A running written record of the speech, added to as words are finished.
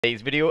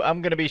Today's video,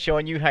 I'm going to be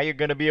showing you how you're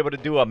going to be able to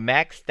do a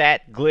max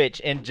stat glitch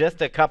in just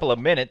a couple of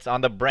minutes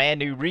on the brand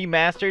new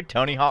remastered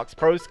Tony Hawk's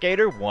Pro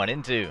Skater 1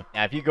 and 2.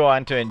 Now, if you go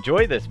on to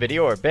enjoy this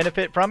video or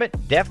benefit from it,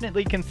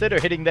 definitely consider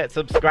hitting that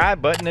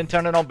subscribe button and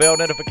turning on bell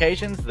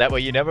notifications. That way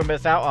you never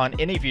miss out on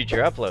any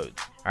future uploads.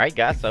 Alright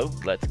guys, so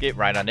let's get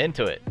right on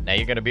into it. Now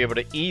you're going to be able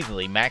to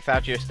easily max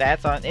out your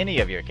stats on any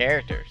of your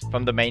characters.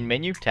 From the main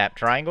menu, tap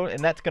triangle, and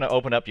that's going to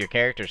open up your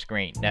character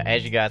screen. Now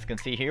as you guys can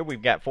see here,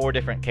 we've got 4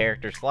 different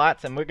character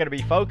slots, and we're going to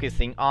be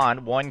focusing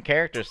on one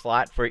character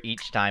slot for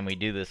each time we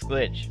do this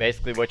glitch.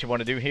 Basically what you want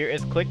to do here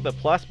is click the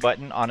plus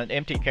button on an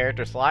empty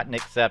character slot and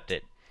accept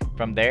it.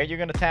 From there you're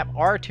going to tap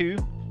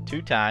R2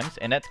 2 times,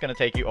 and that's going to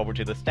take you over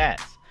to the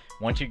stats.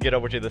 Once you get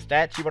over to the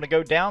stats, you want to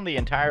go down the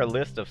entire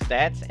list of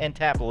stats and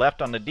tap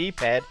left on the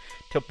D-pad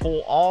to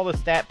pull all the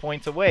stat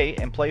points away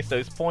and place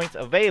those points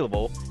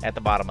available at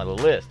the bottom of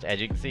the list.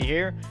 As you can see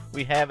here,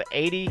 we have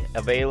 80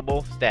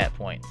 available stat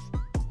points.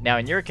 Now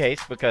in your case,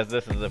 because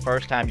this is the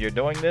first time you're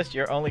doing this,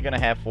 you're only going to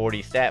have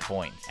 40 stat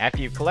points.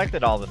 After you've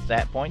collected all the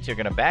stat points, you're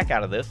going to back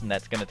out of this, and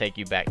that's going to take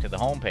you back to the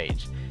home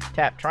page.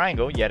 Tap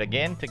triangle yet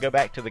again to go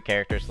back to the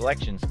character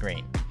selection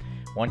screen.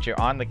 Once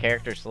you're on the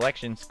character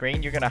selection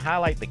screen, you're going to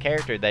highlight the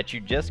character that you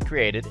just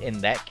created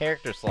in that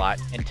character slot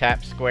and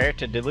tap square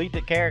to delete the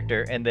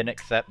character and then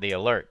accept the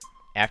alert.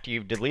 After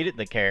you've deleted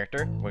the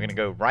character, we're going to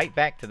go right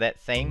back to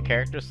that same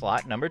character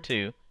slot number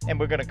 2, and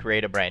we're going to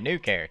create a brand new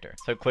character.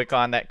 So click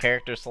on that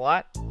character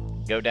slot,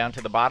 go down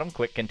to the bottom,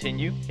 click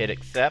continue, hit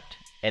accept,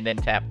 and then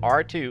tap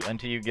R2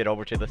 until you get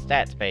over to the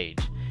stats page.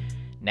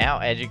 Now,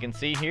 as you can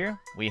see here,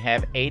 we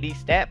have 80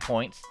 stat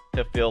points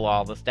to fill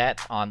all the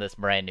stats on this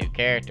brand new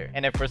character.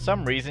 And if for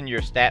some reason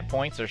your stat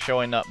points are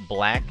showing up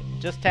black,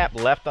 just tap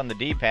left on the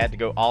D-pad to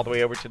go all the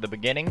way over to the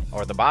beginning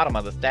or the bottom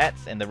of the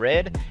stats in the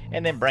red,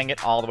 and then bring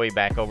it all the way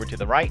back over to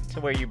the right to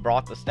where you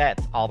brought the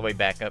stats all the way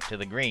back up to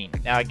the green.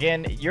 Now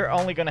again, you're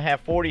only going to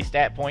have 40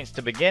 stat points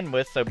to begin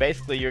with, so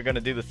basically you're going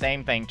to do the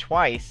same thing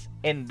twice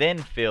and then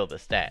fill the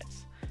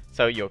stats.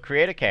 So you'll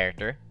create a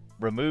character,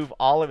 remove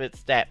all of its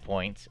stat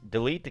points,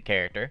 delete the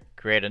character,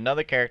 create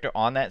another character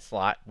on that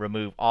slot,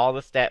 remove all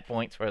the stat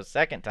points for a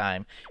second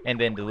time, and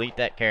then delete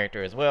that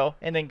character as well,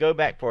 and then go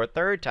back for a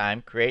third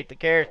time, create the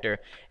character,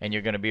 and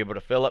you're going to be able to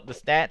fill up the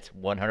stats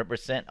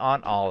 100%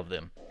 on all of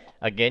them.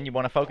 Again, you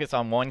want to focus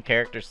on one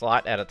character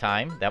slot at a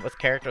time. That was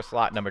character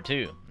slot number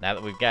 2. Now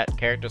that we've got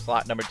character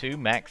slot number 2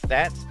 max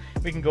stats,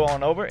 we can go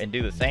on over and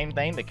do the same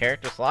thing to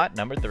character slot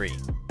number 3.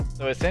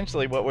 So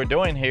essentially what we're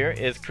doing here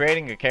is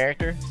creating a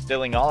character,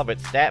 stealing all of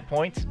its stat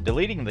points,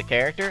 deleting the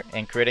character,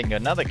 and creating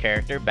another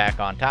character back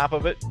on top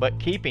of it, but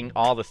keeping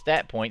all the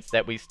stat points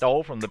that we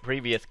stole from the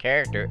previous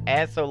character,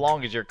 as so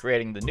long as you're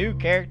creating the new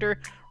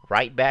character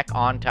right back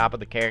on top of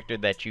the character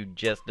that you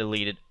just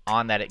deleted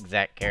on that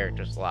exact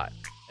character slot.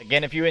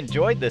 Again, if you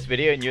enjoyed this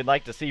video and you'd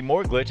like to see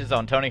more glitches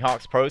on Tony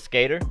Hawk's Pro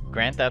Skater,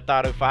 Grand Theft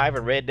Auto 5,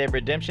 or Red Dead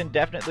Redemption,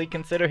 definitely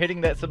consider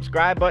hitting that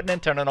subscribe button and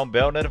turning on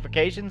bell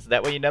notifications.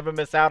 That way you never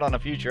miss out on a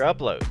future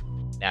upload.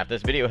 Now, if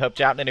this video helped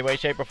you out in any way,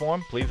 shape, or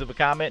form, please leave a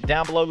comment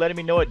down below letting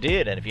me know it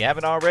did. And if you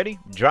haven't already,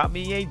 drop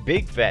me a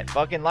big fat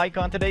fucking like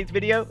on today's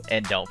video.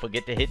 And don't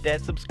forget to hit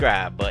that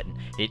subscribe button.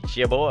 It's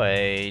your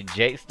boy,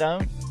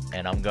 jstone,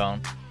 and I'm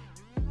gone.